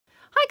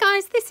Hi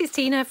guys, this is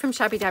Tina from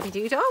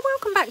Shabbydabbydoodah.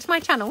 Welcome back to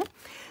my channel.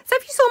 So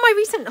if you saw my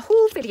recent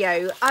haul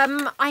video,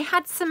 I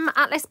had some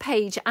Atlas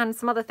Page and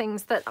some other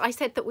things that I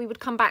said that we would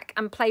come back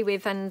and play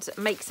with and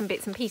make some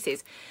bits and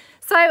pieces.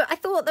 So I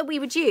thought that we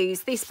would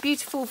use this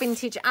beautiful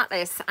vintage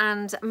Atlas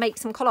and make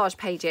some collage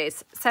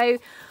pages. So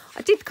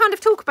I did kind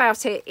of talk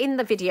about it in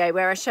the video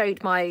where I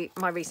showed my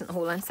recent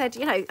haul and said,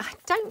 you know, I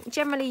don't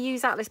generally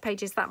use Atlas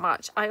pages that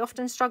much. I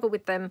often struggle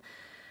with them.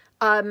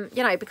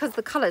 You know, because of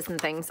the colours and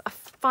things, I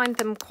find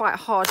them quite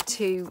hard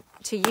to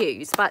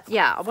use. But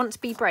yeah, I want to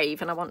be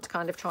brave and I want to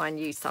kind of try and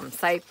use some.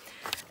 So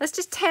let's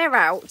just tear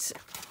out,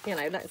 you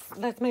know,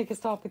 let's make a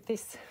start with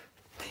this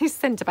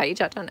centre page.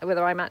 I don't know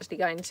whether I'm actually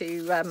going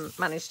to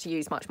manage to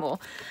use much more.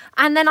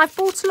 And then I've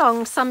brought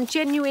along some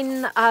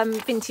genuine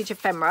vintage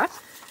ephemera.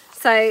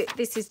 So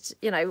this is,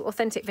 you know,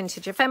 authentic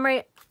vintage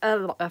ephemera.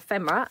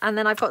 And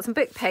then I've got some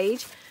book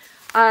page.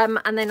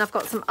 And then I've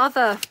got some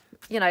other,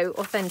 you know,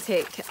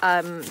 authentic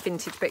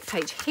vintage book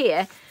page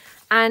here.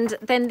 And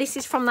then this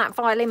is from that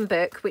violin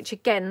book, which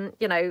again,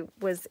 you know,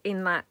 was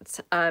in that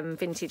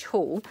vintage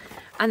haul.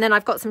 And then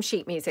I've got some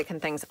sheet music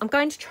and things. I'm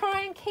going to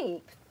try and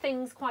keep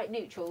things quite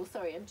neutral.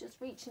 Sorry, I'm just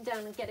reaching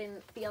down and getting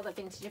the other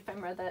vintage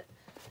ephemera that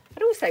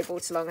I'd also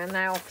brought along. And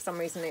now for some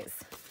reason it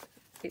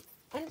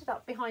ended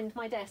up behind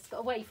my desk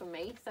away from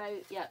me. So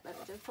yeah, let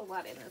me just pull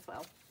that in as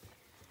well.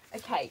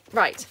 Okay,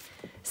 right.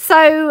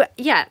 So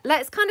yeah,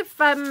 let's kind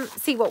of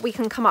see what we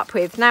can come up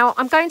with. Now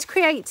I'm going to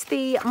create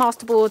the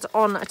masterboard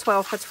on a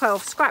 12x12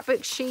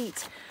 scrapbook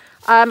sheet.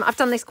 I've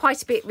done this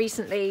quite a bit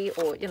recently,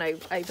 or, you know,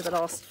 over the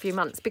last few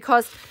months,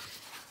 because,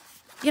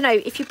 you know,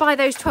 if you buy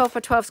those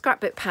 12x12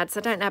 scrapbook pads,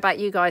 I don't know about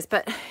you guys,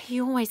 but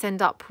you always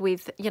end up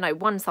with, you know,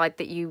 one side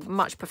that you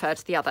much prefer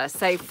to the other.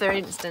 So for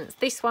instance,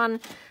 this one,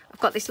 I've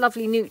got this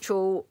lovely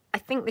neutral, I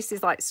think this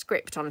is like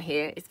script on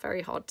here. It's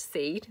very hard to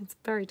see. It's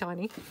very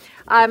tiny.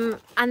 And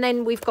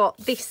then we've got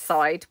this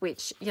side,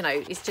 which, you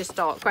know, is just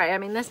dark grey. I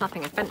mean, there's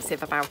nothing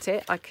offensive about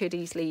it. I could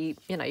easily,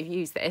 you know,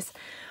 use this.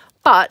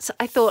 But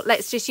I thought,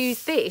 let's just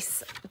use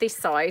this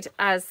side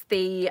as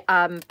the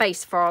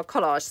base for our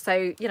collage.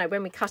 So, you know,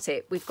 when we cut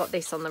it, we've got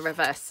this on the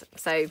reverse.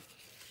 So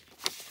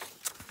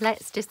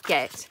let's just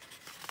get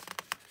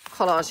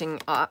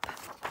collaging up.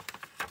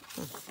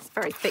 It's a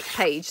very thick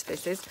page,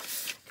 this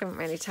is. Couldn't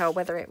really tell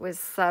whether it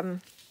was,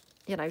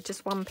 you know,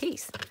 just one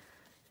piece.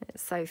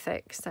 It's so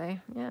thick, so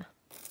yeah.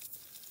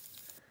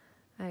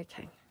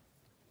 Okay.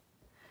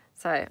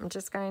 So I'm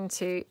just going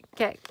to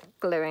get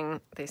gluing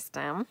this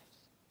down.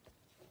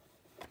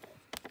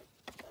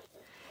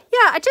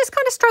 Yeah, I just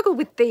kind of struggle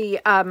with the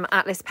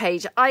Atlas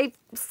page. I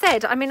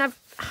said, I mean, I've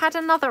had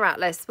another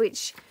Atlas,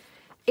 which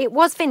it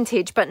was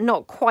vintage, but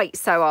not quite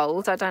so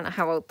old. I don't know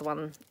how old the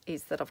one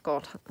is that I've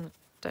got. I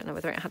don't know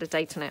whether it had a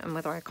date on it and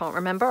whether I can't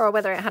remember, or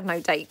whether it had no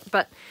date.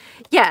 But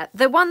yeah,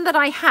 the one that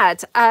I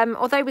had,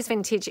 although it was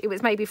vintage, it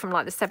was maybe from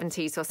like the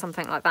 70s or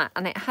something like that.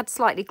 And it had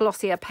slightly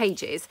glossier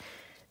pages.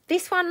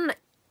 This one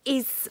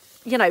is,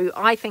 you know,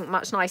 I think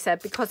much nicer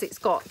because it's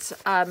got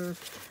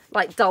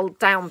like dulled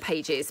down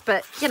pages.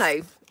 But, you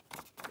know,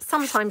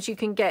 sometimes you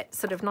can get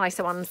sort of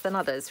nicer ones than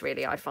others,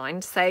 really, I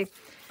find. So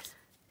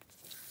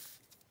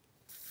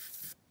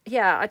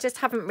yeah, I just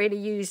haven't really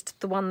used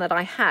the one that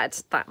I had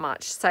that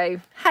much. So,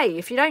 hey,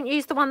 if you don't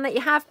use the one that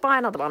you have, buy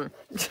another one.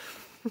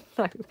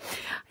 No.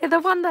 The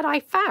one that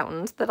I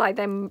found that I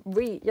then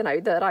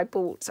that I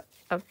bought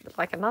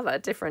like another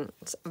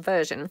different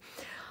version,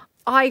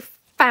 I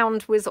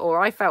felt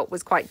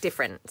was quite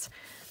different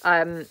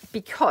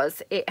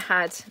because it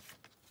had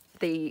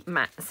the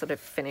matte sort of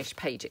finished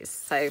pages.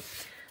 So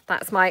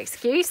that's my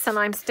excuse and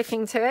I'm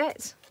sticking to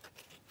it.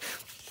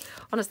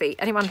 Honestly,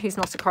 anyone who's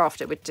not a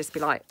crafter would just be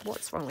like,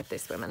 what's wrong with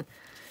this woman?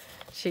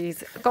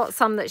 She's got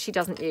some that she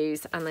doesn't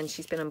use and then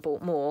she's been and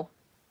bought more,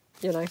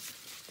 you know,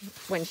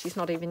 when she's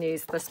not even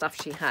used the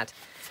stuff she had.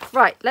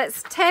 Right,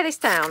 let's tear this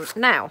down.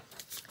 Now,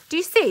 do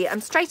you see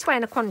I'm straight away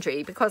in a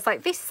quandary because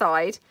like this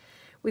side,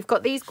 we've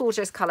got these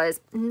gorgeous colours,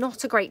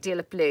 not a great deal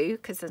of blue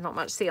because there's not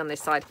much sea on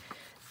this side.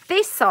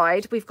 This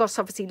side, we've got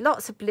obviously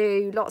lots of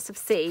blue, lots of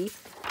sea.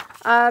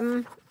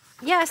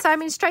 Yeah, so I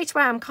mean, straight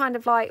away, I'm kind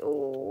of like,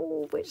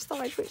 oh, which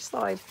side, which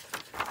side?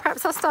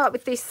 Perhaps I'll start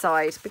with this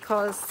side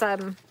because,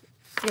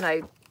 you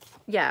know,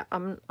 yeah,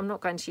 I'm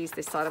not going to use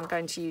this side. I'm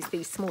going to use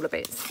these smaller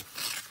bits.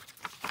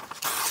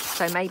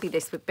 So maybe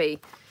this would be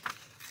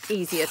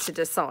easier to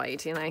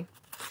decide, you know.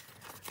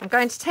 I'm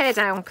going to tear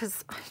down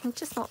because I'm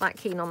just not that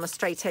keen on the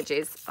straight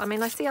edges. I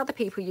mean, I see other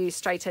people use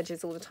straight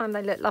edges all the time.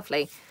 They look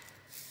lovely.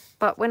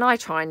 But when I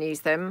try and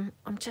use them,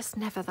 I'm just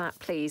never that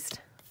pleased.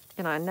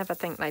 You know, I never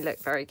think they look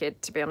very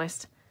good, to be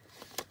honest.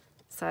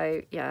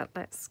 So, yeah,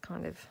 let's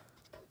kind of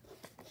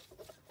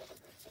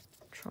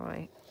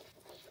try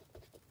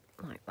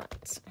like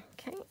that.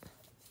 Okay.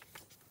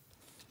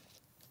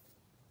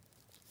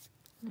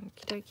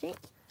 Okie dokie.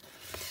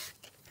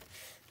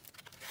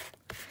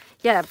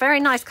 Yeah, very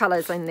nice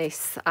colours in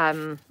this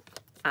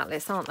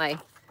Atlas, aren't they?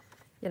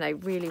 You know,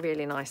 really,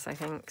 really nice, I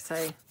think. So,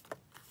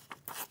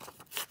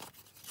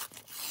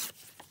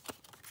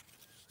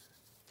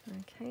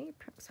 okay,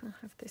 perhaps we'll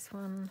have this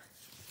one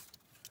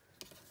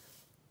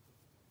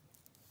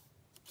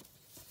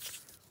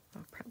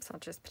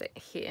just put it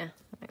here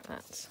like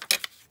that.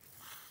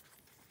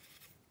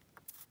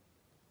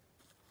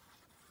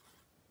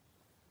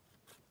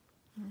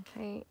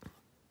 Okay.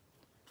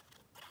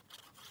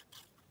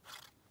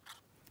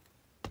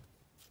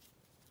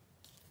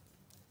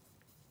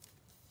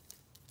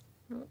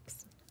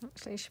 Oops,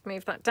 actually should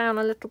move that down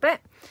a little bit.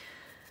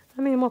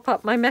 Let me mop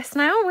up my mess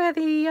now where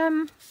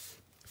the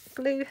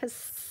glue has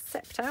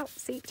seeped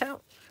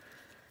out.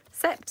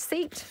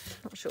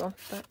 Not sure,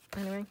 but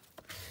anyway.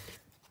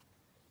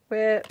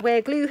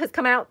 Where glue has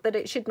come out that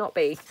it should not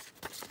be.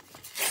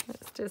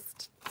 Let's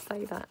just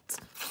say that.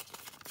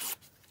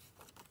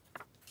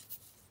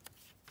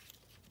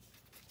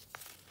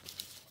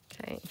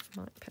 Okay,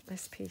 might put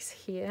this piece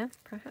here,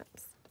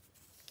 perhaps.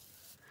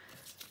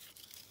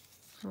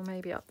 Or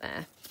maybe up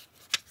there.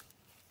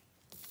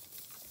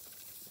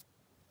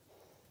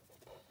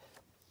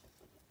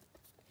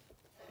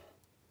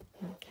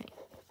 Okay.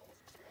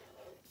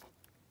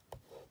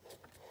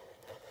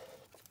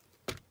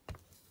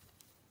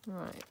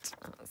 Right,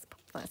 let's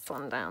put this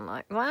one down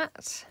like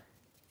that.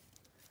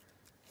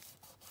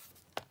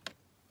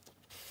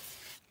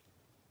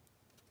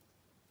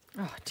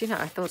 Oh, do you know,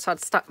 I thought I'd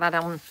stuck that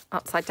on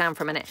upside down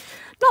for a minute.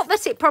 Not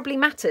that it probably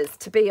matters,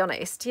 to be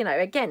honest. You know,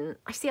 again,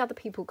 I see other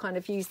people kind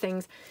of use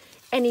things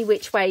any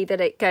which way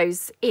that it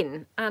goes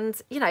in. And,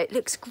 you know, it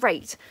looks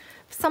great.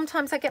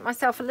 Sometimes I get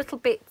myself a little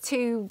bit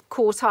too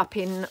caught up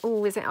in,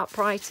 oh, is it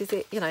upright? Is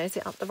it, you know, is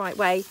it up the right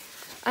way?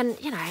 And,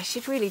 you know, I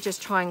should really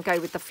just try and go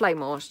with the flow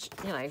more,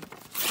 you know,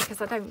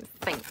 because I don't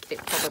think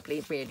it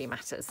probably really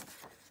matters.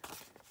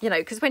 You know,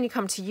 because when you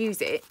come to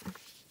use it,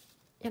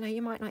 you know,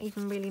 you might not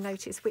even really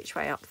notice which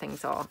way up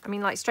things are. I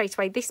mean, like straight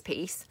away this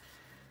piece,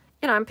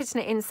 you know, I'm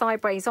putting it in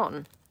sideways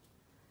on.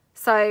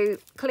 So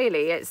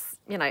clearly it's,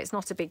 you know, it's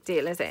not a big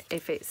deal, is it?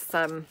 If it's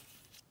the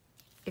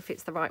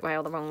right way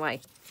or the wrong way.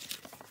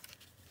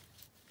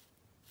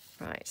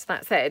 Right,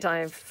 that said,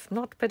 I've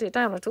not put it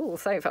down at all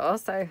so far,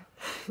 so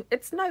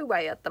it's no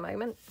way at the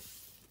moment.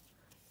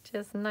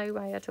 Just no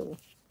way at all.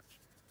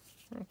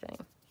 Okay,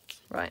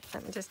 right,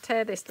 let me just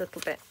tear this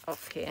little bit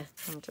off here.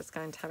 I'm just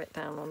going to have it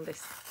down on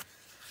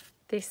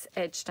this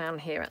edge down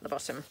here at the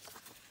bottom.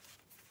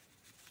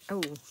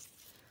 Oh,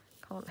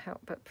 can't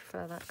help but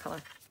prefer that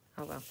colour.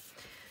 Oh well.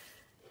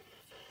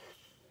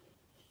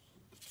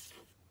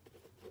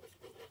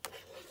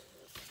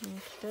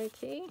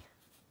 Okey-dokey.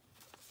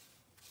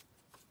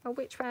 Oh,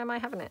 which way am I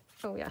having it?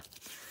 Oh, yeah.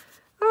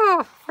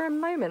 Oh, for a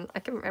moment, I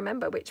couldn't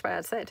remember which way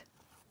I'd said.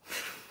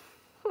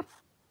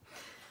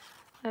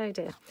 Oh,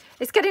 dear.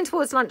 It's getting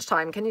towards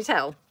lunchtime, can you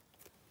tell?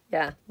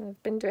 Yeah,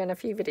 I've been doing a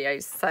few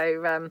videos,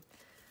 so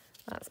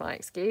that's my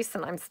excuse,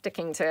 and I'm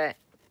sticking to it.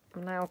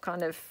 I'm now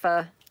kind of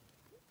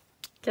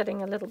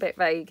getting a little bit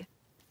vague.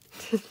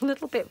 A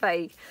little bit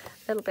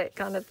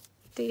kind of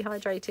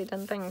dehydrated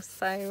and things,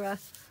 so...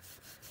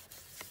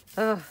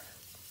 oh.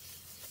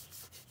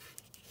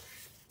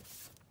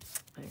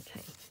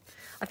 Okay,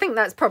 I think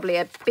that's probably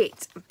a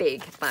bit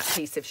big, that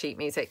piece of sheet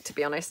music, to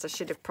be honest. I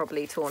should have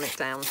probably torn it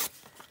down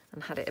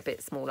and had it a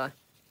bit smaller.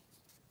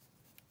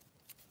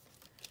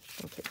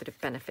 I think it would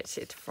have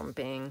benefited from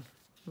being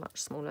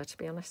much smaller, to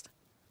be honest.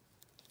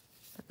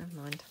 But never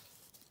mind.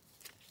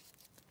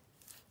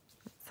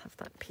 Let's have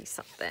that piece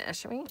up there,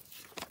 shall we?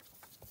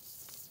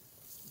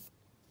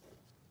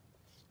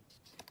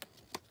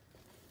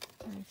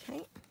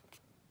 Okay.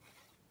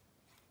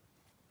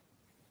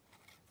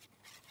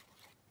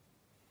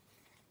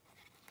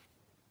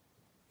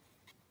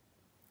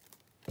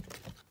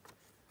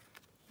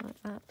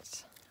 Like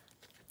that.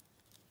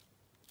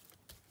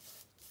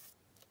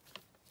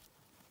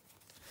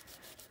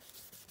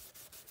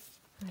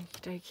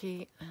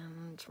 Okey-dokey,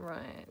 and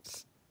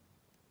right.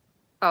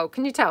 Oh,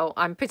 can you tell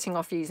I'm putting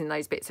off using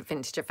those bits of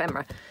vintage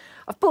ephemera?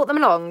 I've brought them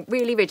along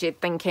really rigid,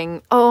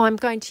 thinking, oh, I'm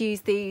going to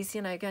use these,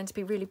 you know, going to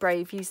be really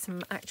brave, use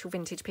some actual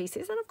vintage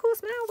pieces. And of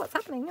course now what's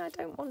happening, I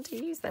don't want to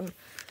use them,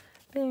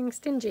 being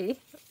stingy.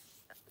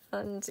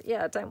 And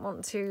yeah, I don't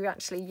want to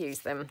actually use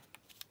them,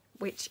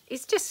 which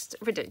is just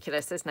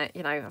ridiculous, isn't it?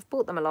 You know, I've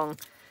brought them along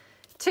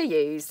to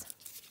use.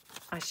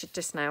 I should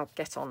just now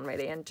get on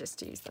really and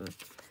just use them.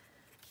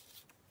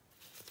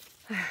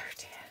 Oh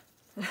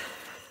dear.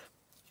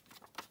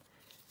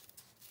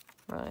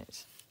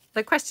 Right.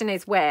 The question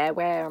is where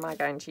am I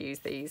going to use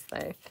these?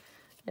 So,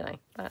 you know,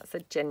 that's a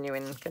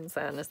genuine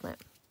concern, isn't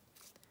it?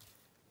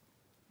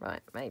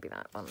 Right, maybe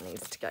that one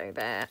needs to go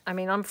there. I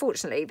mean,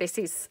 unfortunately, this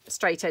is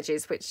straight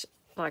edges, which,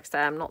 like I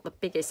say, I'm not the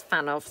biggest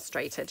fan of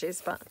straight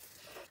edges, but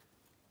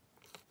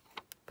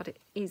it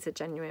is a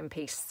genuine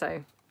piece,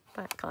 so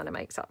that kind of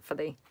makes up for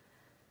the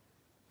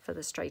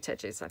straight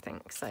edges, I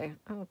think. So,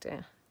 oh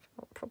dear,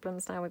 got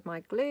problems now with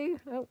my glue.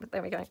 Oh,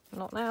 there we go.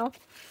 Not now.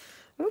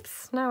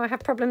 Oops, now I have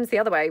problems the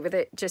other way with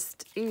it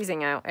just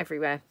oozing out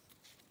everywhere.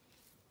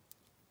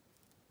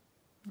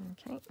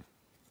 Okay.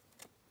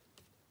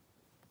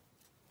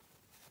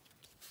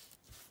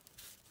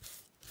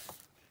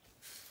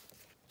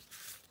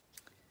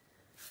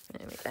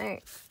 There we go.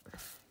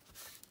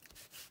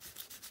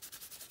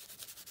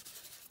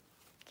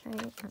 Okay,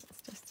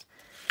 let's just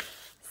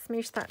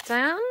smoosh that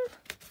down.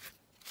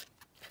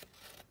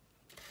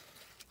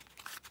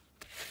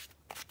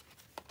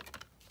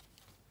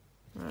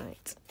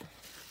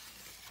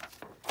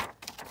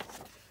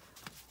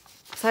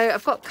 So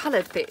I've got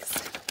coloured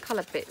bits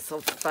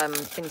of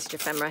vintage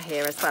ephemera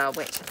here as well,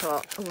 which I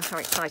thought, oh, how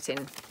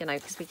exciting, you know,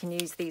 because we can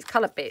use these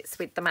coloured bits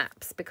with the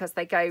maps because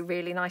they go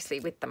really nicely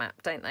with the map,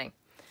 don't they?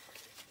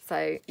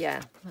 So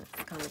yeah, let's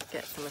kind of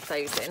get some of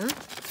those in.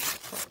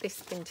 Got this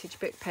vintage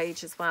book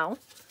page as well.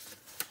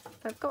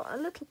 I've got a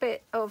little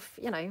bit of,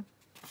 you know,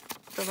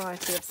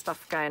 variety of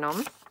stuff going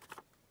on. So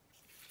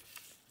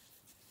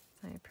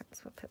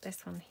perhaps we'll put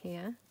this one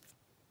here,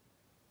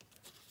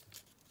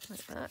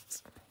 like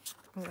that.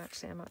 Oh,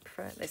 actually, I might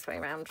prefer it this way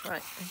around.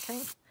 Right, okay.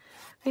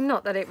 I mean,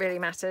 not that it really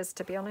matters,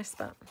 to be honest,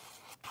 but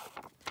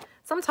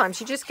sometimes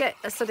you just get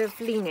a sort of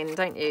leaning,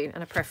 don't you,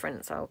 and a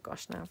preference. Oh,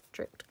 gosh, now I've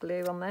dripped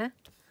glue on there.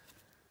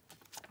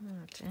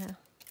 Oh, dear.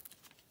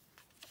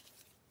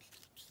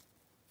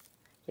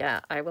 Yeah,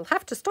 I will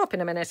have to stop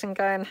in a minute and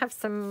go and have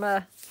some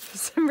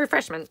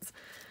refreshments.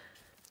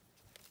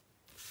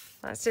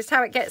 That's just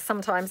how it gets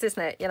sometimes,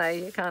 isn't it? You know,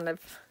 you kind of,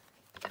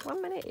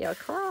 1 minute you're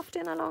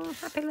crafting along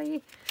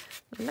happily.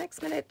 The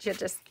next minute you're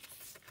just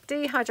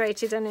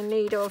dehydrated and in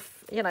need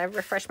of, you know,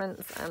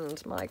 refreshments,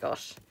 and my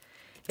gosh,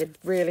 it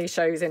really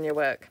shows in your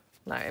work.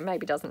 No, it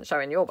maybe doesn't show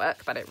in your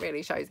work, but it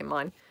really shows in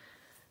mine.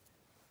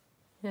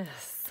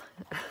 Yes.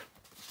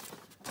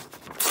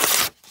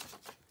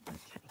 Okay.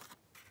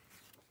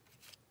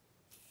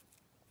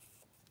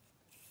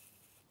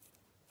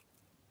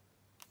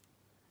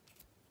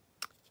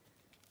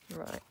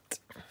 Right.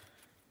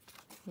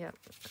 Yep.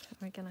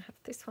 We're going to have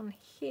this one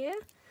here.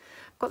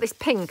 Got this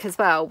pink as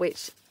well,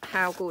 which,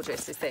 how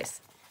gorgeous is this?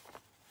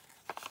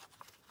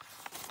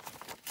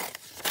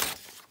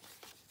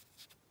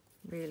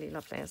 Really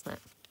lovely, isn't it?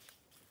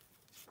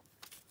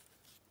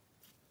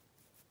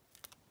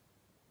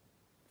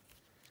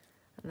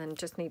 And then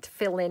just need to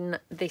fill in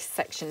this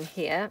section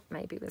here,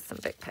 maybe with some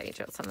book page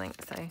or something.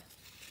 So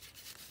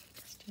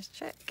let's just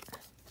check.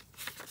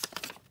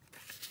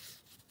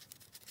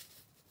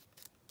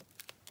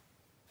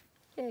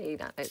 Yay,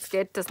 that looks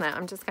good, doesn't it?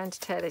 I'm just going to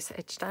tear this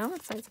edge down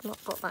so I've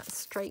not got that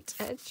straight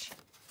edge.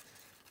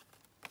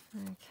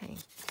 Okay.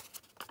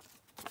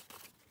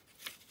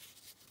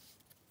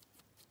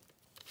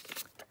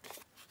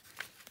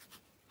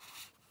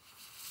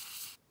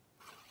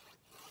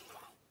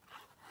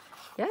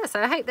 Yeah,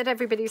 so I hope that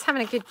everybody's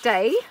having a good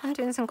day. I'm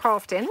doing some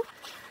crafting.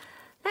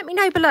 Let me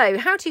know below,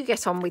 how do you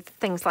get on with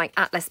things like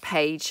Atlas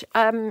Page?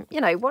 You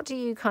know, what do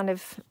you kind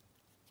of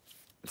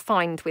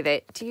find with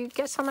it? Do you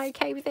get on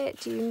okay with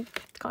it? Do you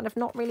kind of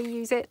not really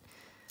use it?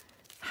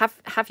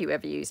 Have you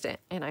ever used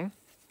it? You know,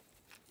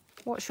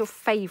 what's your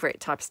favourite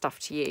type of stuff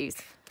to use?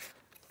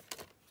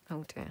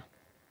 Oh dear,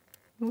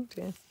 oh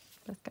dear.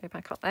 Let's go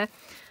back up there.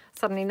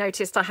 Suddenly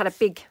noticed I had a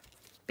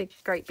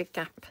great big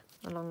gap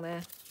along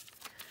there.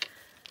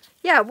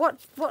 Yeah,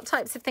 what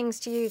types of things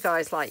do you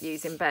guys like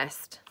using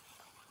best?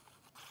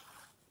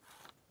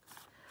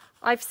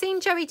 I've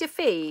seen Joey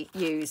DeFee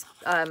use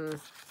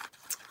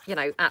you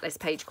know, Atlas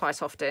Page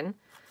quite often.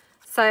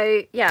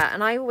 So yeah,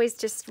 and I always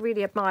just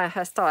really admire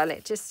her style.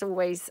 It just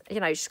always, you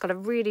know, she's got a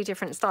really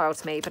different style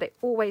to me, but it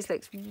always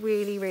looks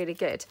really, really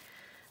good.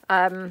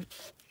 You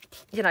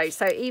know,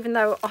 so even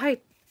though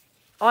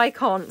I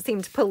can't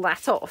seem to pull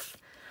that off,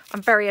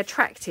 I'm very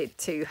attracted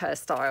to her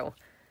style.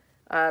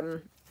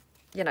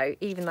 You know,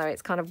 even though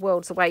it's kind of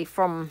worlds away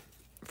from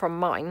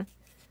mine,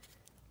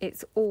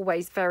 it's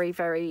always very,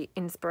 very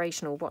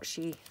inspirational what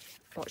she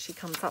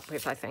comes up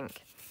with, I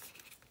think.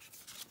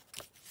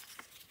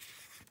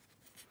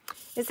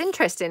 It's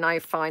interesting, I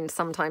find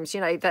sometimes,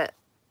 you know, that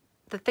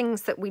the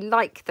things that we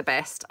like the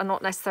best are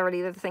not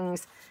necessarily the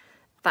things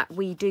that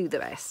we do the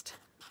best,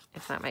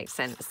 if that makes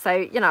sense. So,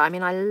 you know, I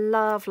mean, I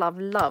love, love,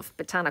 love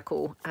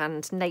botanical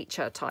and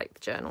nature type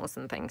journals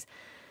and things.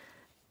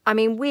 I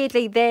mean,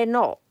 weirdly, they're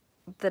not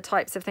the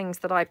types of things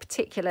that I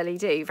particularly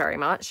do very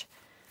much.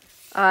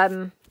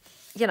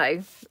 You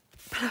know,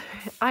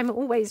 I'm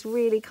always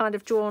really kind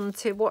of drawn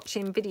to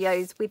watching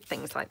videos with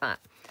things like that.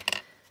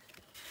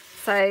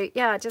 So,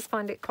 yeah, I just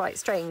find it quite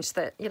strange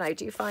that, you know,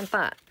 do you find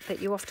that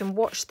you often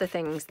watch the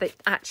things that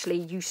actually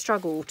you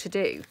struggle to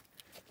do?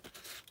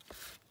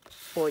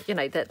 Or, you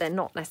know, that they're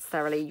not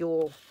necessarily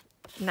your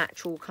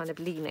natural kind of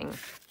leaning.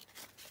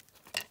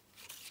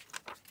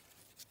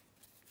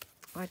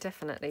 I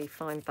definitely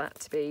find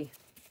that to be,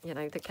 you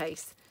know, the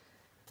case.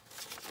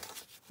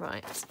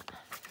 Right.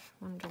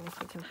 Wondering if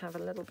we can have a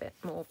little bit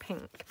more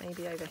pink,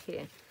 maybe over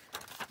here.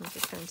 I'm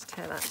just going to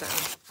tear that down.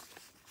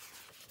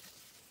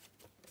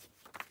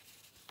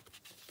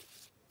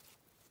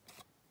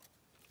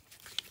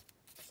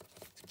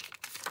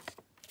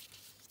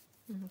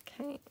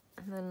 Okay,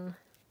 and then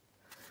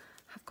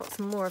I've got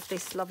some more of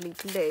this lovely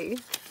glue.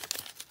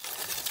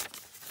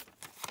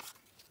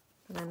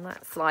 And then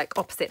that's like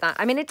opposite that.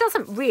 I mean, it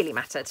doesn't really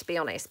matter, to be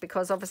honest,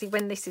 because obviously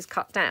when this is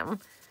cut down,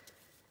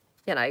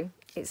 you know,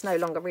 it's no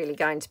longer really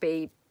going to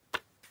be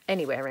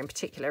anywhere in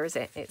particular, is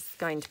it? It's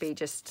going to be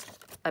just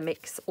a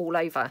mix all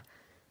over.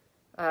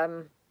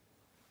 Yeah,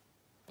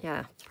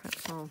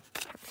 perhaps I'll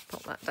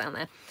pop that down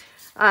there.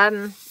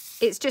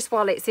 It's just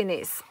while it's in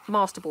its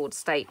masterboard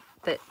state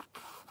that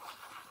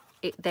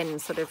it then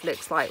sort of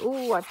looks like,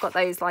 oh, I've got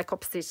those like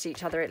opposite to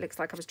each other. It looks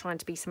like I was trying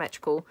to be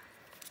symmetrical.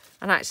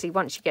 And actually,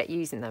 once you get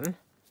using them,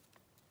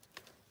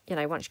 you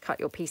know, once you cut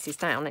your pieces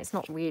down, it's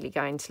not really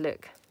going to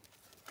look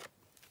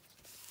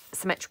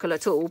symmetrical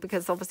at all,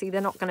 because obviously they're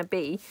not going to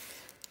be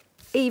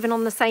even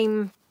on the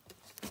same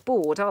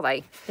board, are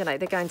they? You know,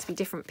 they're going to be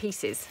different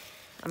pieces.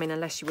 I mean,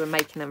 unless you were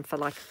making them for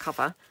like a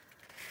cover.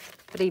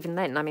 But even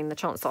then, I mean, the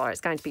chances are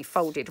it's going to be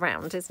folded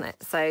round, isn't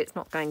it? So it's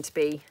not going to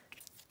be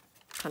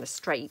kind of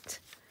straight.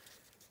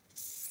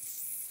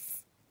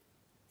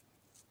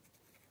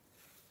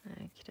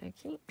 Okie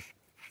dokie.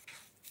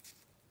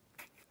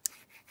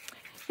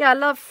 Yeah, I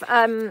love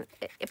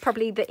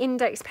probably the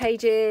index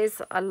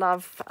pages. I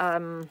love,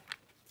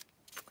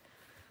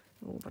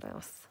 what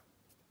else?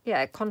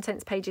 Yeah,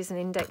 contents pages and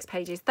index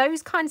pages.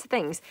 Those kinds of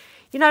things.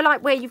 You know,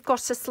 like where you've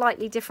got a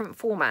slightly different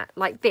format,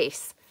 like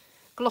this,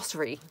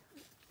 glossary.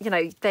 You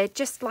know, they're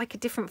just like a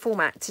different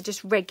format to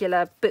just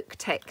regular book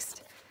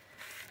text.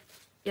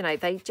 You know,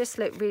 they just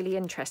look really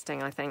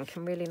interesting, I think,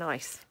 and really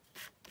nice.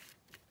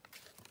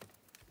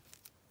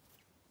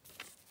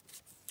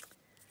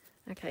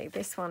 Okay,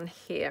 this one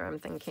here, I'm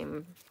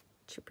thinking,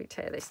 should we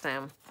tear this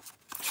down?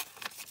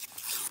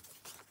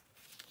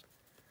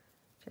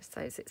 Just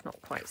so as it's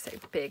not quite so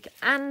big,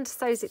 and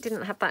so as it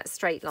didn't have that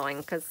straight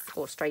line,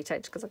 or straight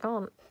edge, because I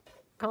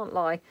can't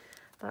lie,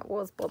 that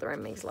was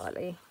bothering me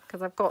slightly,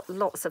 because I've got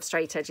lots of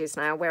straight edges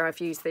now where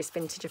I've used this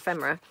vintage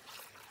ephemera.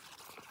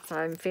 So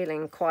I'm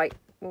feeling quite,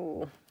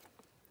 ooh,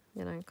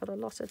 you know, got a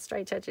lot of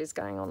straight edges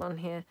going on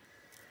here.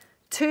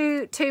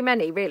 Too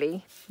many,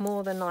 really,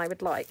 more than I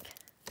would like.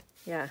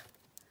 Yeah.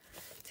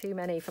 Too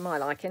many for my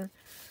liking,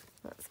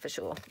 that's for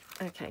sure.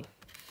 Okay,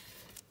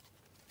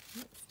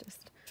 let's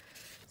just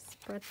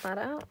spread that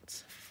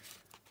out.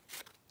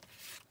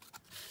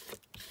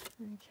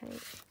 Okay.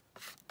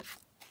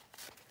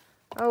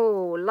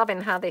 Oh, loving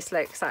how this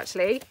looks,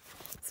 actually.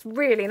 It's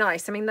really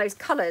nice. I mean, those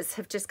colours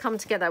have just come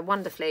together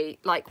wonderfully,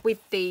 like with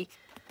the,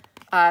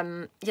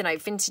 you know,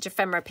 vintage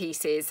ephemera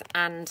pieces,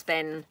 and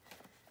then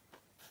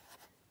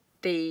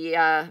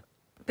the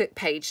book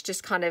page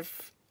just kind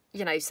of,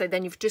 you know, so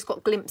then you've just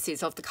got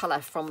glimpses of the colour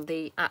from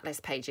the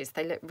atlas pages.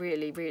 They look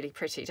really, really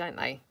pretty, don't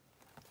they?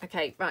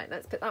 Okay, right,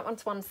 let's put that one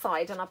to one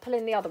side, and I'll pull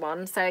in the other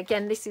one. So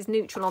again, this is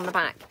neutral on the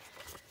back,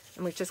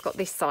 and we've just got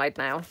this side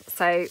now.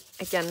 So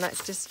again,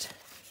 let's just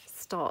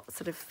start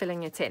sort of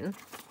filling it in.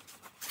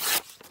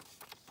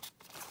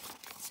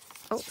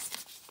 Oops.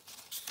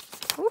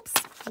 Oops,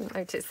 I didn't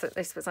notice that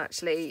this was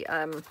actually,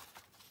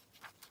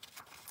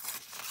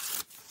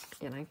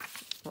 you know,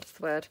 what's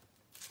the word?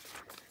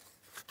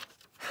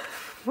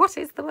 What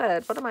is the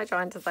word? What am I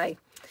trying to say?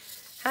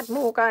 Had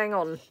more going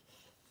on.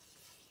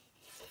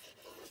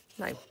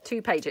 No,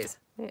 2 pages.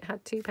 It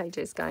had 2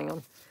 pages going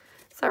on.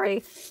 Sorry,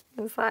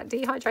 is that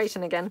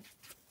dehydration again?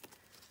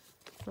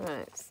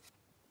 Right,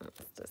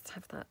 let's just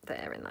have that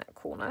there in that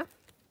corner.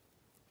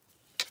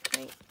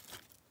 Okay.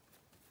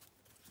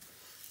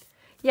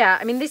 Yeah,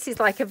 I mean, this is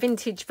like a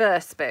vintage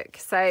verse book.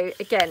 So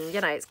again, you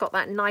know, it's got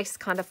that nice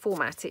kind of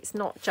format. It's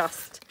not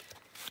just,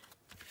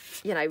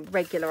 you know,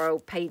 regular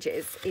old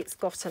pages. It's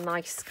got a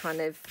nice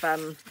kind of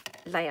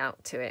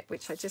layout to it,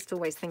 which I just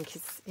always think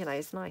is, you know,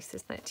 is nice,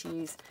 isn't it, to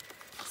use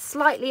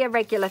slightly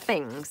irregular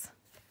things.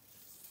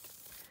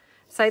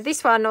 So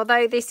this one,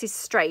 although this is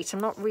straight, I'm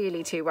not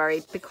really too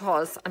worried,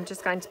 because I'm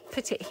just going to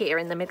put it here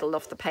in the middle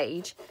of the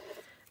page,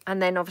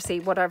 and then obviously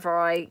whatever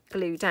I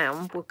glue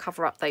down will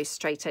cover up those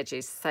straight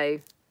edges. So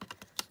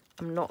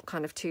I'm not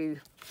kind of too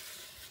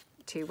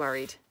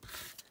worried.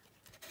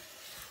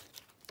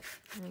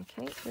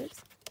 Okay,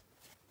 oops.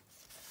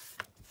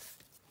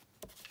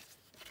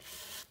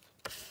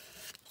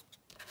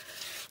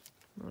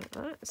 Like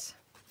that.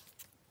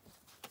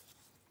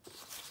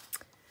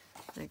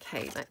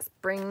 Okay, let's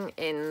bring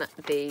in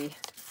the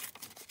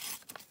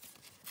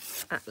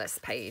atlas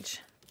page.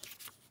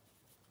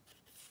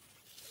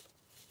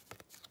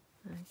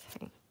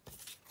 Okay.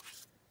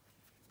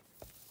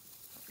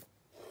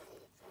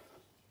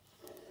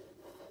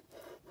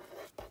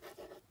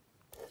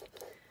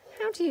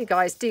 How do you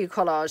guys do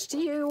collage? Do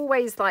you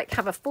always like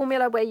have a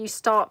formula where you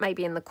start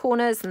maybe in the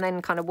corners and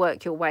then kind of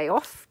work your way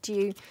off? Do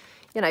you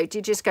know, do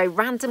you just go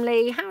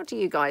randomly? How do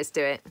you guys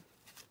do it?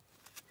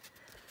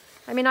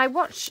 I mean, I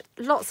watch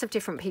lots of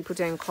different people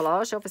doing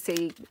collage.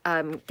 Obviously,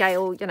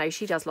 Gail, you know,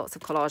 she does lots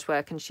of collage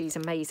work and she's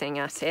amazing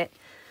at it.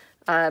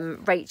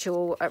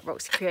 Rachel at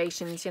Roxy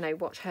Creations, you know,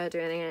 watch her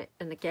doing it.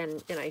 And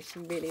again, you know, she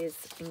really is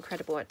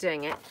incredible at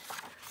doing it.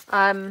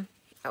 Oh,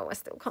 I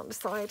still can't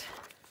decide.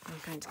 I'm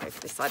going to go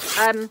for this side.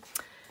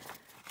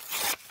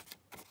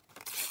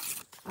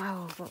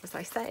 Oh, what was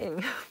I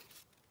saying?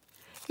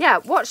 Yeah,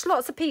 watch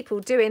lots of people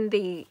doing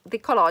the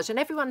collage, and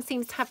everyone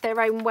seems to have their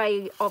own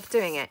way of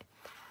doing it.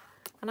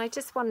 And I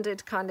just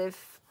wondered kind of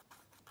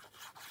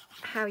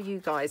how you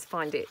guys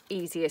find it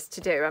easiest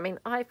to do. I mean,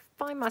 I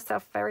find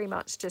myself very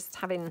much just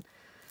having,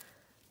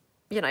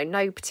 you know,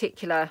 no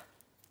particular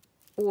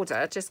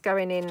order, just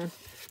going in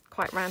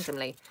quite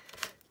randomly.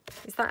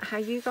 Is that how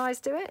you guys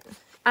do it?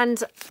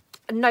 And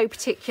no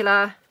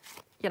particular,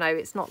 You know,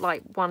 it's not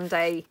like one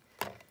day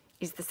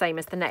is the same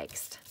as the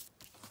next.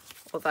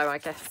 Although I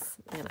guess,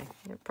 you know,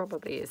 it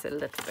probably is a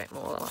little bit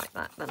more like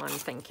that than I'm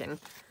thinking.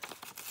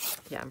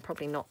 Yeah, I'm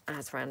probably not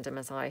as random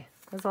as I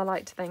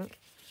like to think.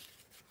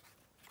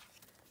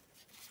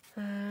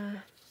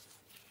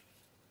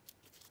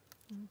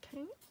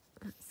 Okay,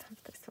 let's have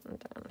this one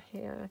down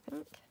here, I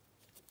think.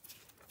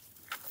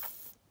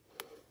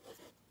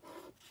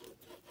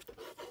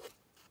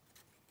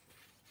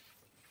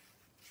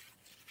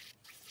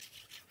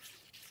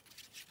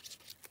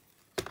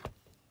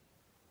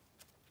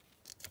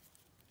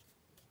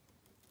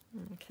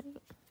 Okay.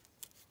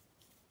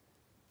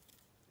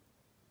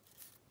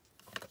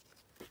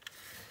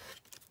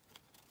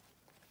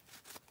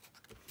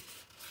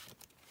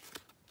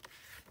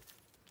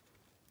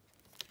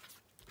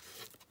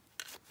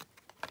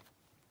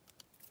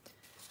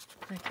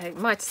 Okay,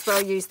 might as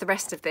well use the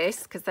rest of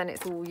this because then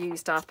it's all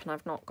used up and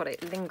I've not got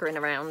it lingering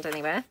around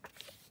anywhere.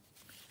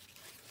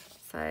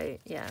 So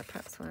yeah,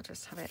 perhaps we'll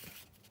just have it.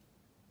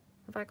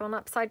 Have I gone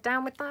upside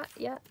down with that?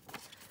 Yeah.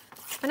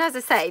 And as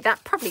I say,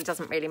 that probably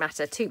doesn't really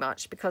matter too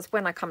much because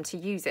when I come to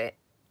use it,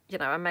 you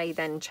know, I may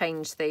then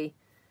change the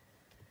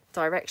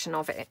direction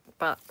of it.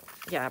 But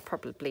yeah, I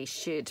probably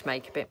should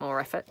make a bit more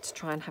effort to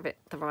try and have it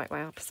the right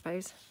way up, I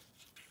suppose.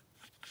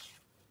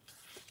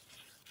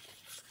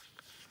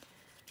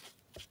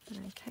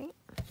 Okay.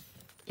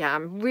 Yeah,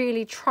 I'm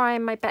really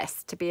trying my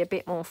best to be a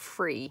bit more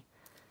free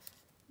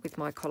with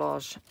my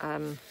collage.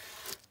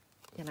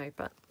 You know,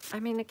 but I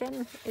mean,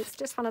 again, it's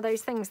just one of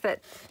those things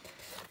that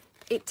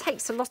it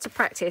takes a lot of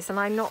practice, and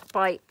I'm not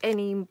by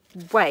any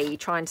way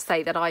trying to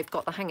say that I've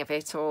got the hang of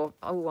it or,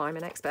 oh, I'm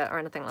an expert or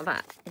anything like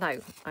that. No,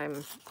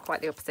 I'm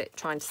quite the opposite,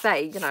 trying to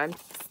say, you know, I'm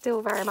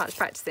still very much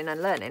practicing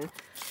and learning.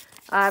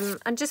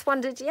 And just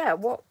wondered, yeah,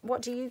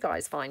 what do you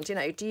guys find? You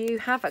know, do you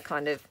have a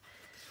kind of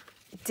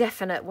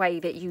definite way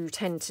that you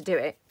tend to do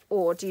it,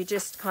 or do you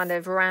just kind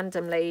of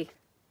randomly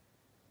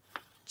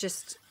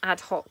just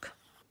ad hoc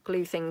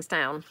glue things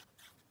down?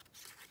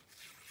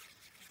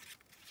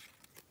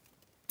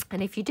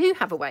 And if you do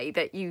have a way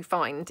that you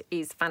find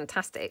is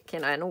fantastic, you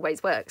know, and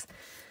always works,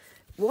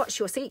 what's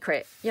your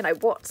secret? You know,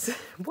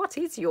 what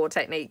is your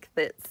technique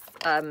that's,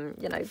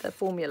 you know, the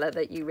formula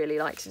that you really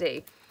like to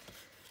do?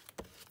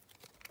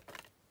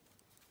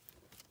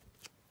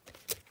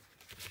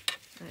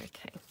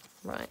 Okay,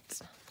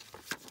 right.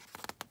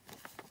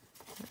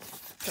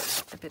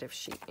 Let's put a bit of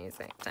sheet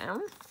music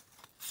down.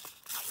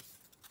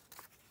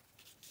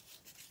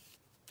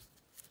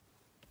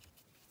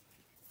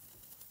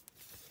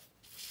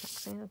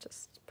 I'll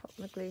just pop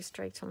the glue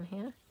straight on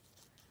here.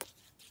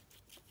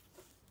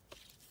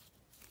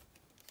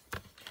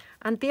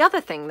 And the other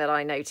thing that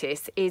I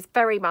notice is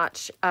very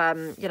much,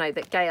 you know,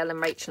 that Gail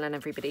and Rachel and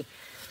everybody,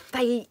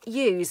 they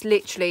use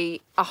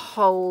literally a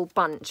whole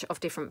bunch of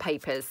different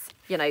papers.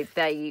 You know,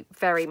 they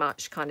very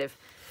much kind of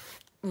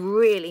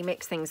really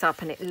mix things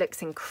up and it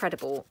looks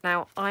incredible.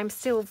 Now, I'm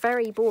still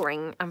very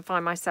boring and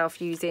find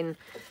myself using,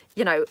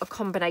 you know, a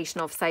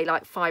combination of, say,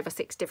 like 5 or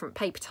 6 different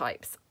paper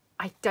types.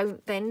 I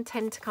don't then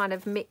tend to kind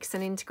of mix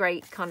and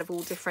integrate kind of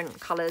all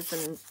different colours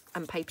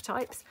and paper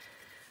types.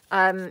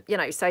 You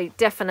know, so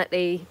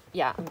definitely,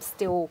 yeah, I'm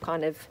still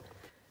kind of,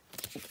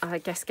 I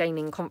guess,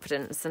 gaining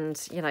confidence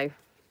and, you know,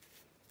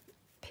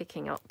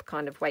 picking up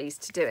kind of ways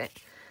to do it.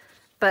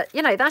 But,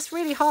 you know, that's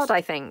really hard,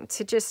 I think,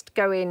 to just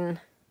go in,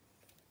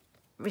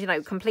 you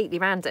know, completely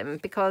random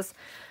because,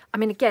 I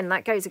mean, again,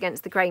 that goes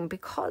against the grain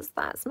because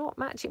that's not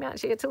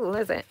matchy-matchy at all,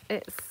 is it?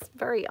 It's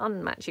very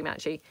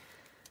unmatchy-matchy.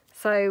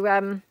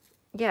 So,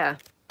 yeah,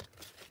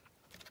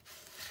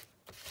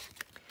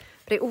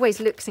 but it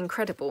always looks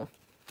incredible.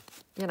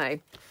 You know,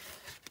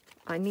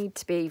 I need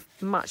to be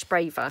much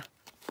braver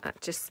at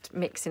just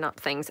mixing up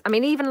things. I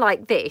mean, even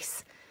like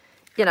this,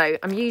 you know,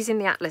 I'm using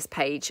the Atlas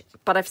page,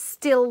 but I've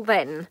still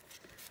then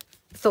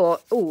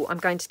thought, oh, I'm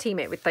going to team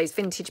it with those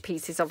vintage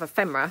pieces of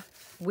ephemera,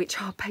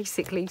 which are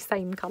basically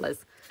same colours.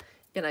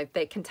 You know,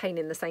 they're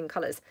containing the same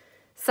colours.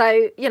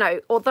 So, you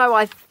know, although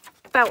I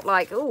felt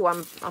like, oh,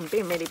 I'm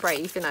being really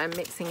brave, you know, I'm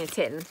mixing it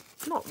in.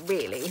 Not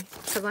really,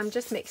 because I'm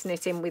just mixing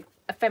it in with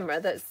ephemera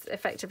that's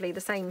effectively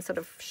the same sort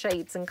of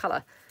shades and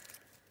colour.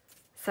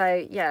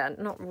 So, yeah,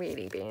 not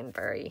really being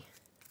very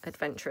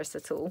adventurous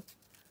at all.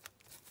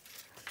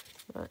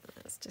 Right,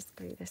 let's just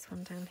glue this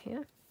one down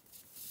here.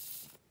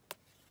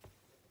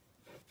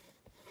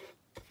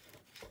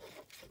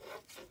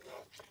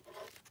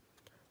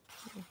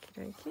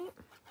 Okie dokie.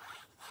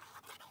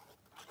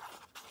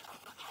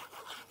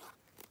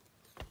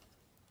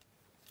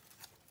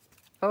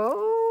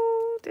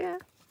 Oh dear.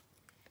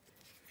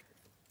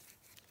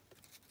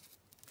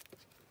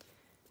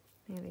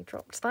 Nearly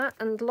dropped that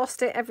and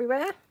lost it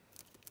everywhere.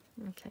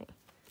 Okay.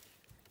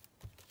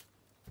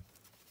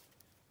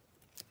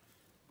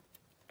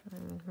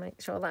 And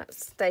make sure that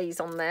stays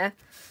on there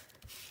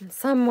in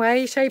some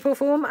way, shape or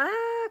form.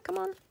 Ah, come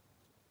on.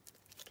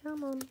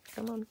 Come on,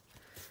 come on.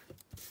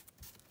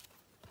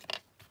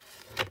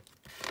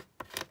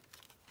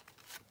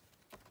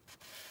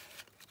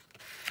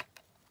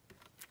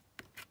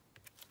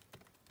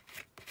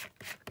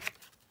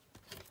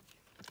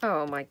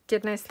 Oh my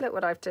goodness, look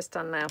what I've just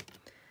done now.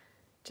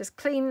 Just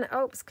clean,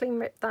 oops, clean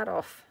ripped that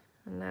off.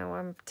 And now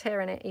I'm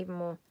tearing it even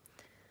more.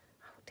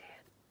 Oh dear.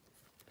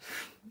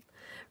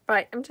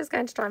 Right, I'm just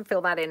going to try and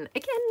fill that in.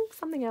 Again,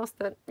 something else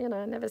that, you know,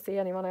 I never see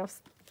anyone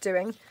else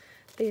doing.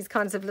 These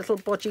kinds of little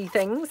bodgy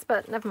things,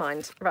 but never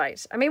mind.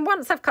 Right, I mean,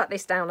 once I've cut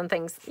this down and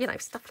things, you know,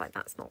 stuff like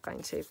that's not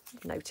going to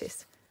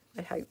notice,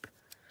 I hope.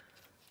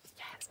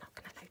 Yeah, it's not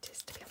going to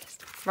notice, to be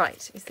honest.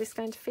 Right, is this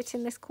going to fit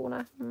in this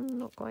corner?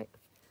 Not quite.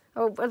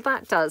 Oh, well,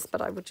 that does,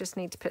 but I would just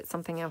need to put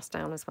something else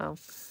down as well.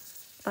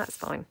 That's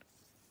fine.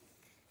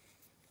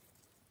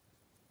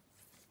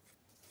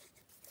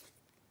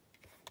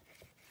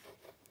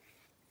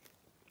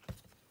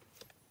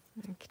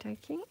 Okie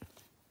dokie.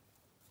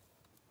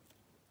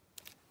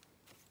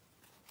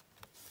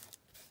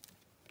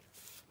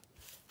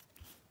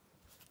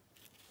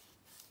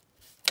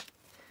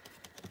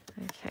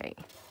 Okay.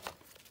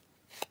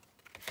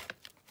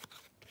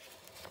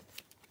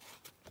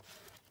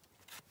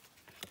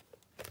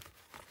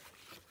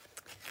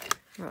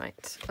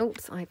 Right.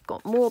 Oops, I've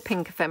got more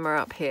pink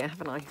ephemera up here,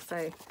 haven't I?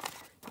 So,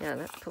 yeah,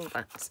 let's pull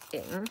that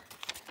in.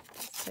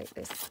 Let's take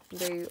this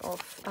blue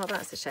off. Oh,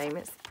 that's a shame.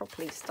 It's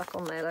properly stuck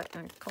on there. Look,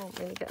 I can't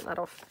really get that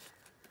off.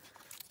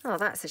 Oh,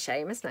 that's a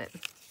shame, isn't it?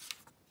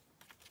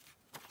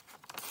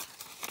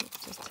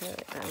 Let's just tear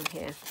it down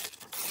here.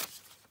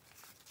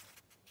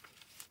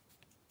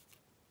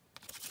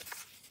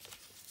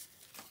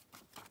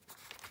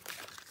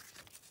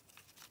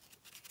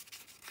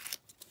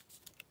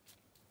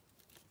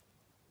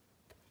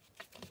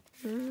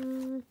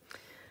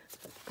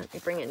 Let me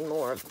bring in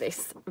more of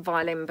this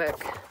violin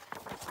book.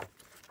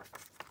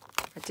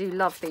 I do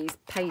love these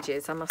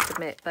pages, I must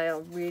admit. They are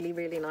really,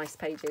 really nice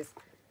pages.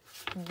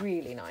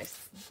 Really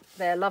nice.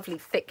 They're lovely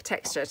thick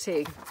texture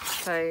too.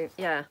 So,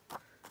 yeah.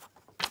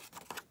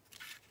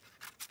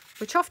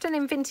 Which often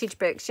in vintage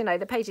books, you know,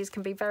 the pages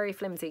can be very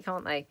flimsy,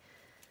 can't they?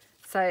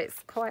 So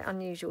it's quite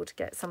unusual to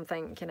get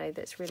something, you know,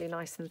 that's really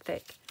nice and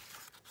thick.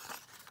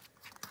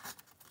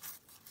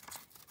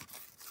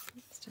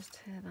 Let's just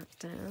tear that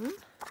down.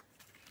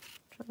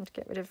 Trying to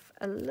get rid of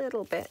a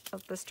little bit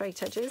of the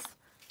straight edges.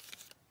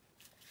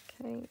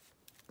 Okay.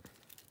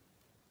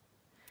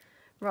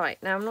 Right,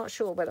 now I'm not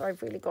sure whether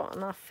I've really got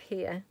enough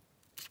here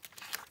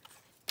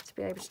to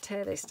be able to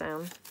tear this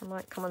down. I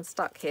might come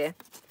unstuck here.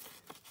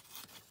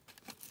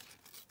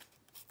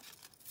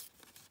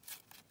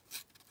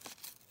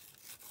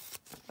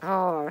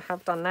 Oh, I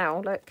have done now,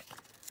 look.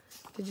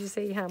 Did you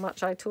see how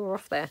much I tore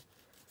off there?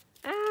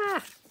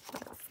 Ah,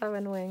 that's so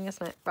annoying,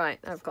 isn't it? Right,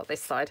 I've got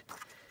this side.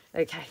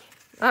 Okay.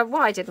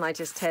 Why didn't I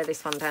just tear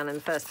this one down in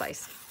the first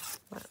place?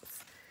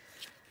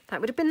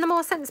 That would have been the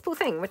more sensible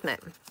thing, wouldn't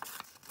it?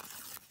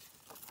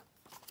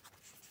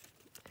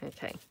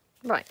 Okay,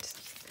 right.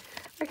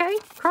 Okay,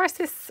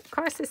 crisis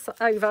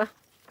over.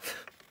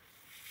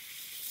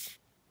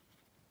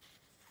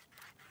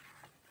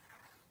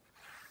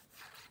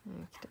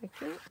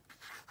 Okay.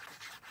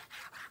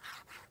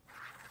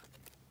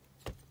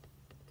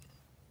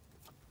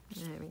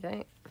 There we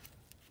go.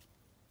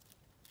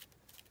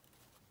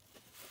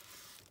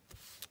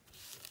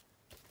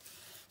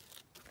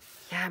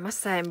 Yeah, I must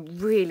say I'm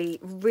really,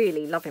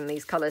 really loving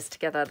these colours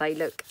together. They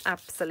look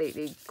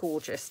absolutely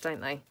gorgeous,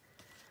 don't they?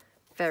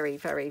 Very,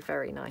 very,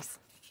 very nice.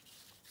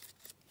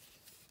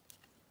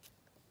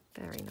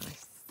 Very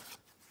nice.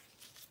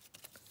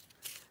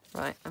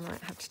 Right, I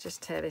might have to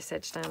just tear this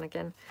edge down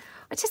again.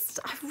 I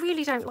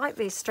really don't like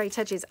these straight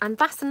edges. And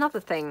that's another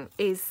thing,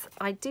 is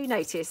I do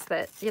notice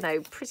that, you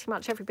know, pretty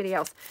much everybody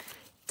else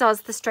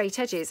does the straight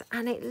edges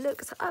and it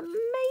looks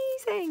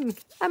amazing.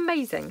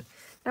 Amazing.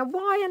 Now,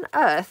 why on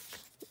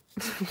earth,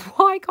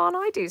 why can't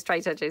I do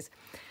straight edges?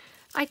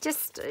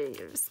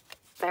 It's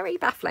very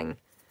baffling.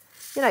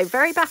 You know,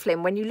 very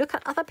baffling when you look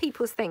at other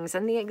people's things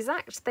and the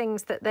exact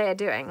things that they're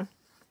doing,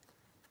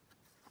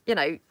 you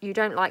know, you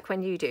don't like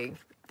when you do.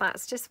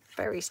 That's just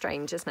very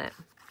strange, isn't it?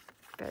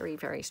 Very,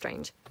 very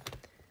strange.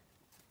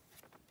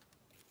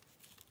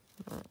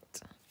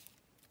 Right.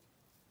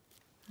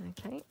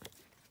 Okay.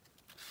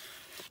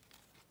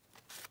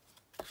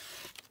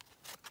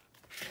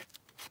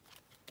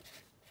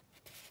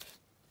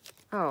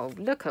 Oh,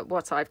 look at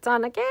what I've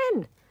done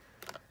again.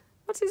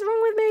 What is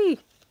wrong with me?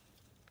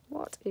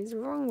 What is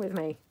wrong with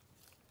me?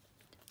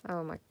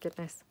 Oh my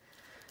goodness.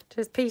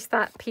 Just piece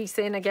that piece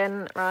in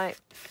again. Right.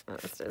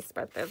 Let's just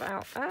spread this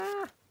out.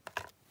 Ah.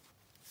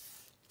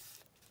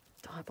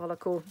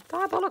 Diabolical.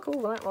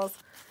 Diabolical that was.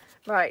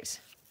 Right.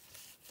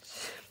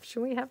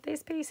 Should we have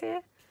this piece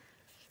here?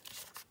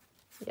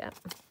 Yeah.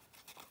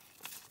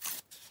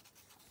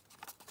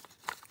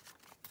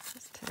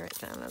 Let's tear it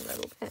down a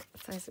little bit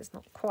so it's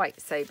not quite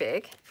so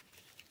big.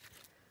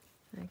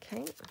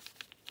 Okay.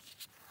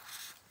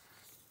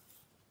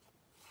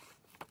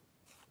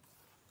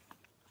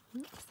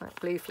 Oops, that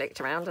glue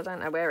flicked around. I don't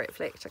know where it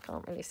flicked. I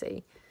can't really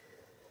see.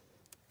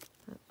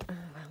 But, oh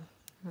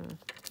well,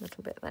 a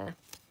little bit there.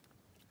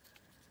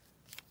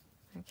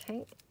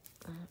 Okay,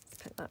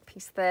 let's put that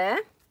piece there.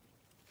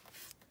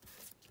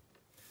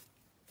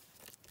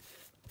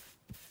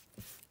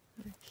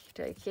 Okie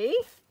dokie.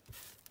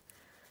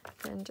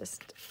 And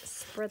just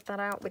spread that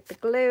out with the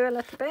glue a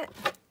little bit.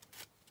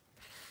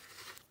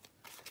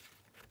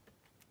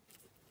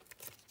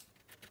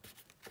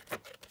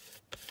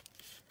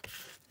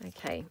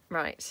 Okay,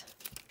 right.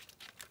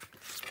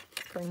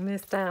 Bring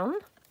this down.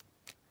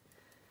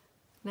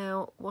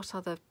 Now, what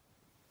other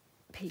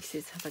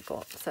pieces have I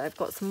got? So I've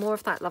got some more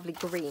of that lovely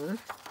green.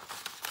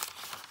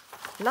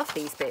 Love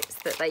these bits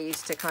that they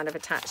used to kind of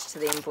attach to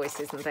the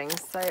invoices and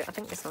things. So I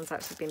think this one's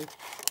actually been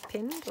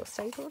pinned or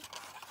stapled.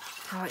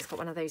 Oh, it's got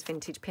one of those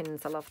vintage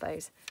pins. I love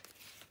those.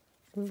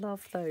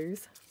 Love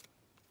those.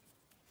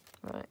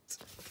 Right.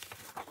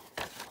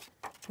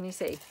 Can you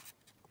see?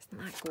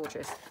 Isn't that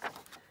gorgeous?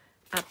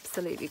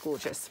 Absolutely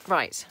gorgeous.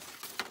 Right.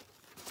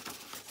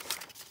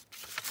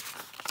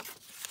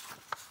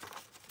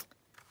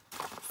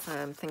 So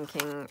I'm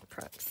thinking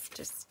perhaps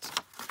just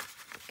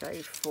go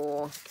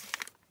for,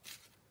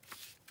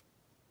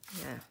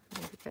 yeah,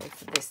 maybe go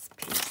for this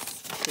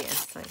piece here.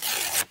 So,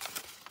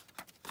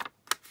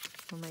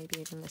 or maybe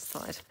even this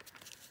side.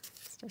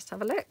 Let's just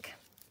have a look.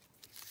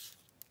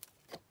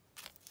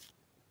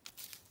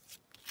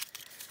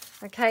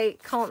 Okay,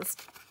 can't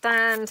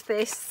stand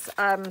this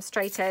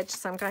straight edge,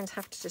 so I'm going to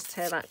have to just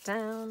tear that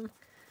down.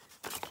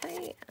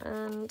 Okay,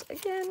 and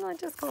again, I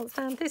just can't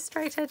stand this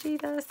straight edge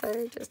either,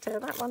 so just tear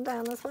that one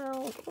down as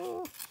well.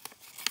 Oh.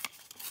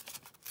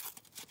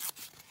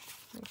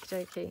 Okie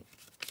dokie.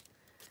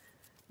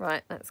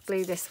 Right, let's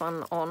glue this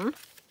one on.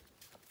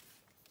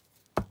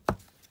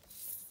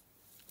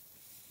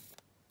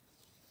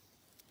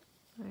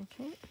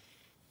 Okay.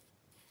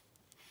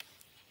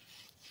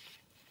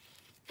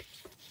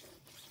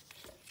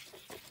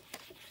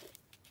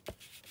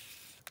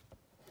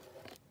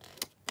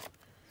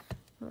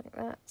 Like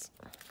that.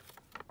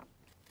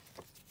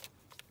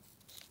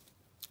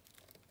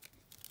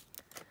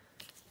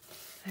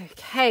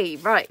 Okay,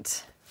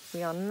 right.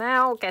 We are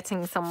now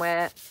getting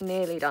somewhere.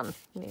 Nearly done.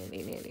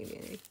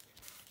 Nearly.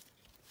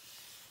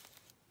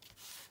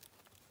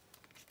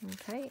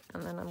 Okay,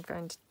 and then I'm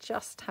going to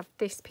just have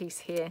this piece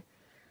here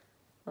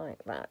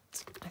like that.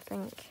 I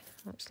think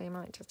actually I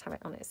might just have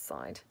it on its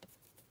side.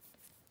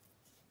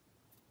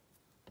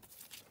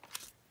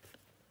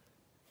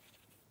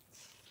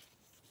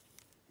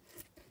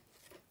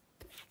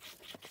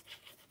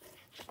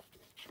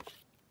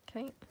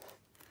 Okay.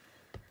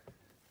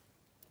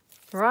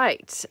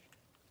 Right.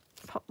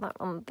 Pop that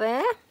on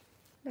there.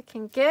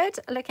 Looking good,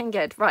 looking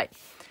good. Right.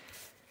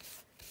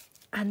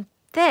 And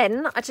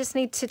then I just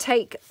need to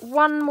take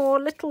one more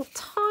little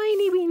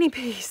tiny weeny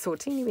piece or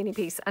teeny weeny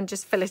piece and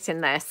just fill it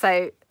in there.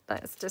 So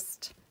let's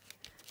just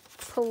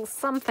pull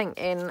something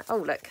in. Oh,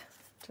 look,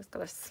 just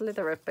got a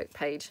slither of book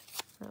page.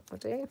 That will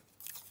do.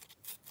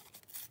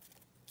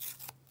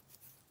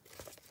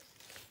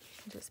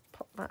 Just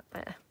pop that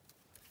there.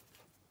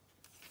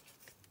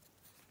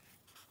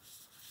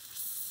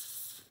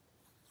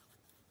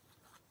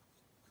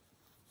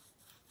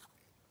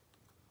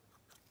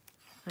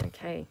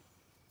 Okay.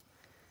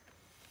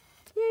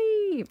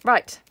 Yay!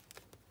 Right.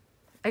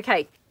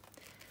 Okay.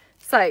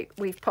 So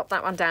we've popped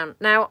that one down.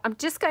 Now I'm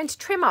just going to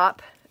trim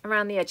up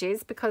around the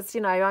edges because,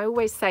 you know, I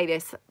always say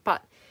this,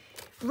 but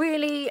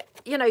really,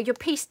 you know, your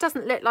piece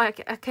doesn't look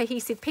like a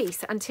cohesive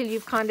piece until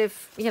you've kind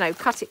of, you know,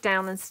 cut it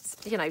down and,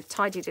 you know,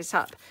 tidied it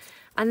up.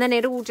 And then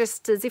it all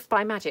just, as if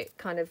by magic,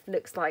 kind of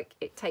looks like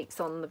it takes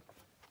on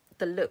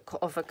the look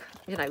of a,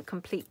 you know,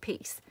 complete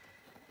piece.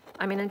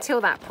 I mean, until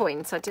that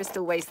point, I just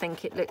always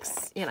think it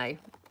looks, you know,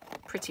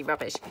 pretty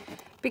rubbish.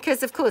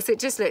 Because, of course, it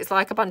just looks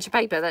like a bunch of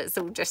paper that's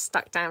all just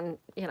stuck down,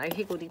 you know,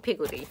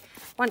 higgledy-piggledy.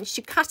 Once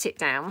you cut it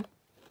down,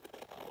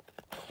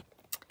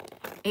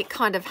 it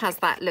kind of has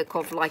that look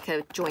of like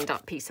a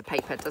joined-up piece of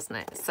paper, doesn't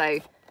it? So,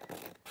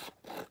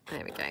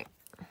 there we go.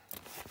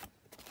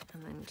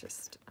 And then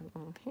just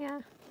along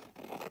here.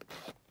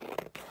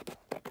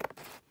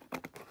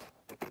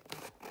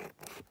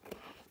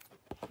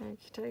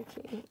 Okie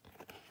dokie.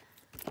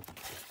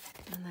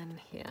 And then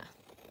here.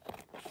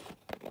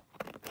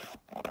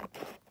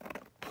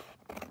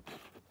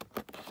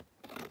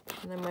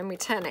 And then when we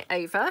turn it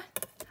over,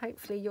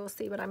 hopefully you'll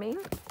see what I mean.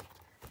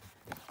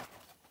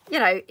 You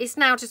know, it's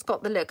now just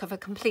got the look of a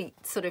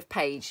complete sort of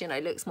page. You know,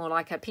 looks more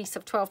like a piece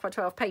of 12 by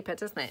 12 paper,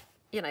 doesn't it?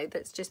 You know,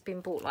 that's just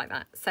been bought like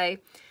that. So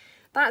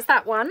that's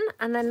that one.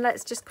 And then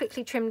let's just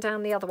quickly trim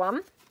down the other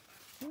one.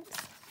 Oops.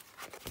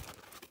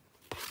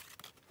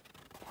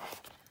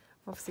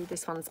 Obviously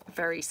this one's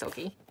very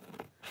soggy.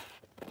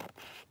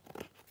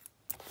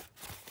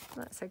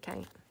 That's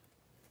okay.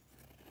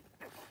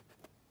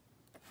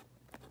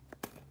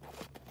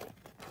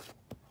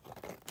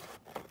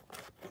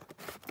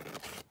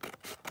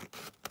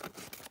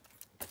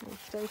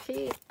 Okie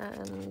dokie,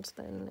 and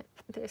then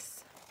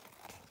this.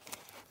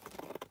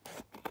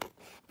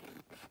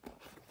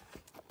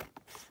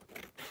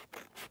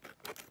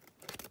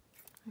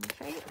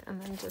 Okay,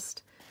 and then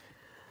just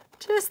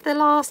the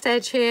last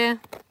edge here.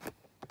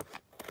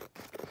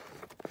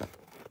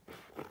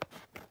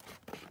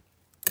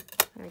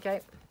 There we go.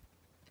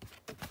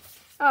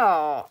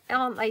 Oh,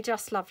 aren't they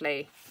just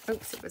lovely?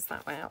 Oops, it was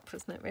that way up,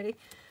 wasn't it, really?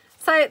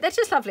 So they're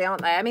just lovely,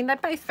 aren't they? I mean, they're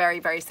both very,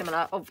 very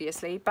similar,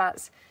 obviously,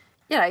 but,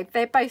 you know,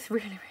 they're both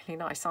really, really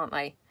nice, aren't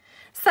they?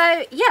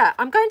 So, yeah,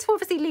 I'm going to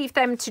obviously leave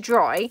them to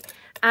dry.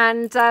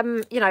 And,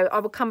 you know, I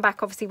will come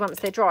back, obviously, once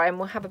they're dry, and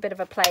we'll have a bit of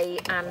a play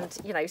and,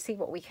 you know, see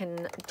what we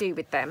can do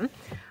with them.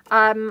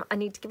 I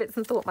need to give it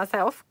some thought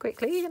myself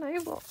quickly, you know,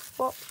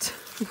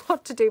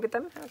 what to do with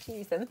them, how to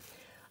use them.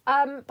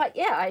 But,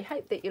 yeah, I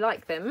hope that you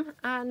like them.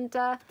 And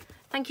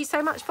thank you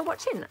so much for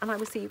watching, and I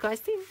will see you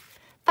guys soon.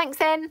 Thanks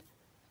then.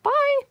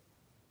 Bye.